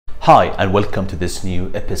Hi and welcome to this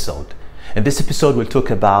new episode. In this episode we'll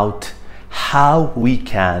talk about how we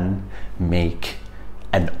can make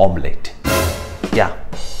an omelette. Yeah,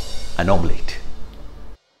 an omelette.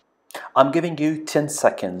 I'm giving you 10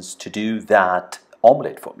 seconds to do that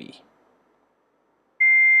omelette for me.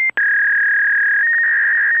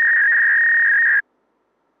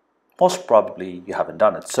 Most probably you haven't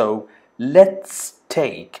done it, so let's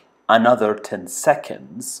take another 10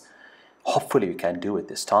 seconds. Hopefully we can do it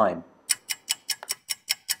this time.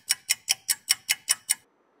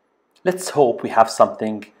 Let's hope we have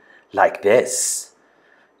something like this.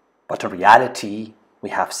 But in reality,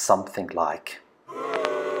 we have something like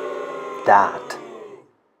that.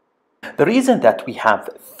 The reason that we have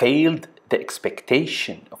failed the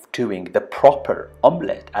expectation of doing the proper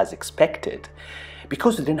omelette as expected,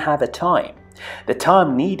 because we didn't have the time. The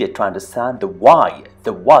time needed to understand the why,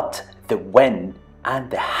 the what, the when,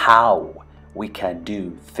 and the how we can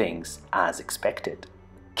do things as expected.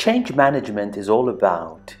 Change management is all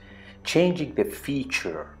about changing the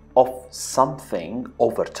feature of something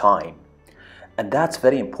over time, and that's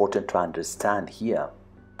very important to understand here.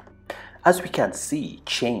 As we can see,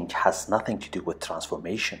 change has nothing to do with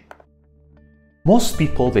transformation. Most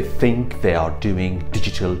people, they think they are doing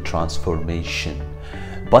digital transformation,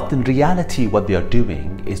 but in reality what they are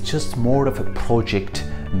doing is just more of a project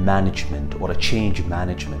management or a change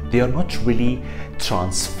management. They are not really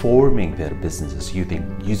transforming their businesses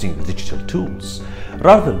using the digital tools.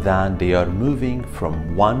 Rather than they are moving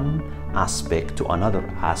from one aspect to another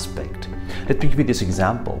aspect. Let me give you this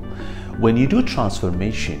example. When you do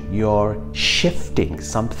transformation, you're shifting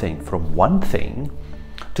something from one thing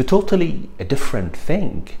to totally a different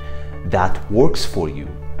thing that works for you.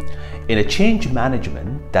 In a change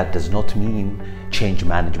management, that does not mean change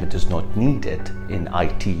management is not needed in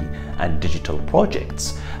IT and digital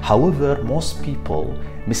projects. However, most people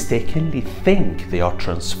mistakenly think they are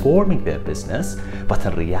transforming their business, but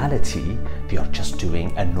in reality, they are just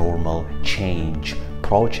doing a normal change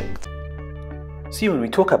project. See, when we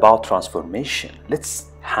talk about transformation, let's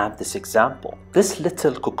have this example. This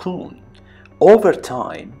little cocoon, over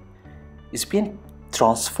time, is being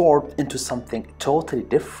transformed into something totally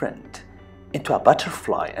different, into a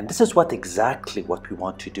butterfly, and this is exactly what we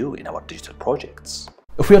want to do in our digital projects.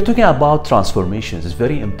 If we are talking about transformations, it's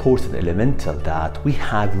very important, elemental, that we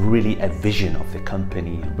have really a vision of the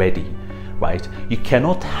company ready, right? You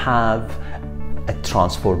cannot have a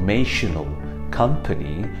transformational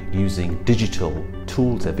company using digital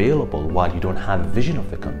tools available while you don't have a vision of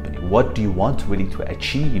the company. What do you want really to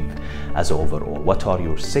achieve as overall? What are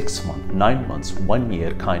your 6 months, 9 months, 1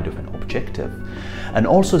 year kind of an objective? And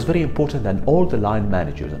also it's very important that all the line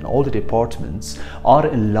managers and all the departments are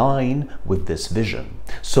in line with this vision.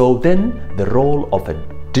 So then the role of a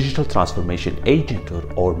digital transformation agent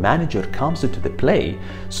or manager comes into the play,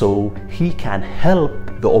 so he can help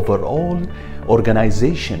the overall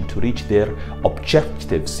organization to reach their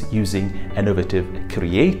objectives using innovative,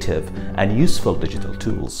 creative, and useful digital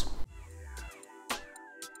tools.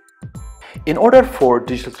 In order for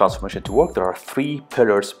digital transformation to work, there are 3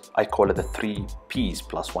 pillars. I call it the 3 P's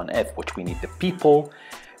plus 1 F, which we need: the people,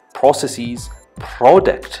 processes,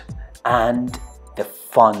 product, and the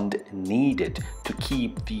fund needed to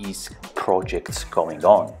keep these projects going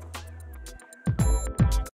on.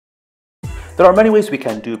 There are many ways we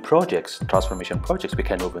can do projects, transformation projects. We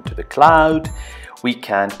can move into the cloud. We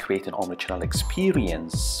can create an omnichannel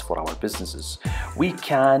experience for our businesses. We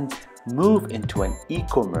can move into an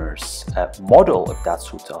e-commerce model if that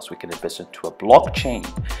suits us. We can invest into a blockchain.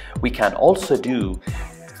 We can also do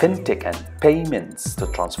fintech and payments to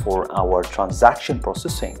transform our transaction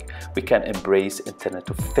processing. We can embrace Internet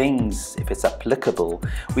of Things if it's applicable.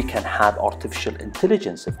 We can have artificial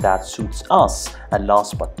intelligence if that suits us. And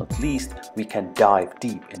last but not least, we can dive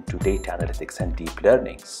deep into data analytics and deep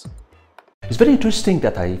learnings. It's very interesting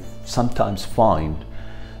that I sometimes find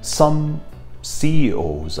some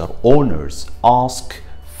CEOs or owners ask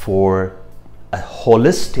for a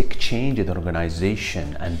holistic change in the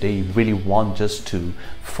organization, and they really want just to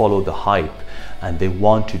follow the hype, and they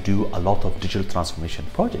want to do a lot of digital transformation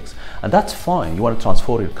projects, and that's fine. You want to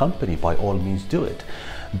transform your company, by all means do it.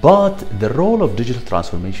 But the role of digital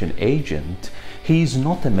transformation agent, he is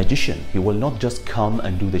not a magician. He will not just come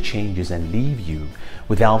and do the changes and leave you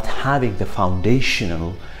without having the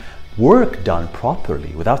foundational work done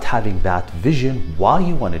properly, without having that vision, why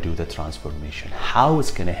you want to do the transformation, how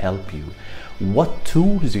it's going to help you, what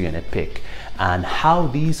tools you're going to pick, and how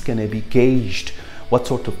these going to be gauged, what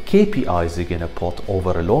sort of KPIs you're going to put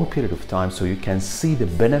over a long period of time, so you can see the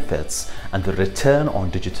benefits and the return on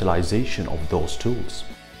digitalization of those tools.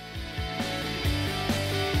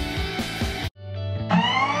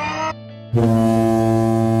 Thank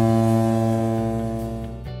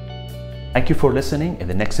you for listening. In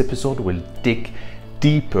the next episode, we'll dig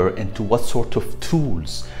deeper into what sort of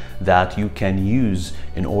tools that you can use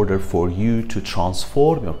in order for you to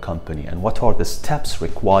transform your company and what are the steps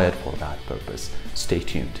required for that purpose. Stay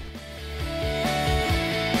tuned.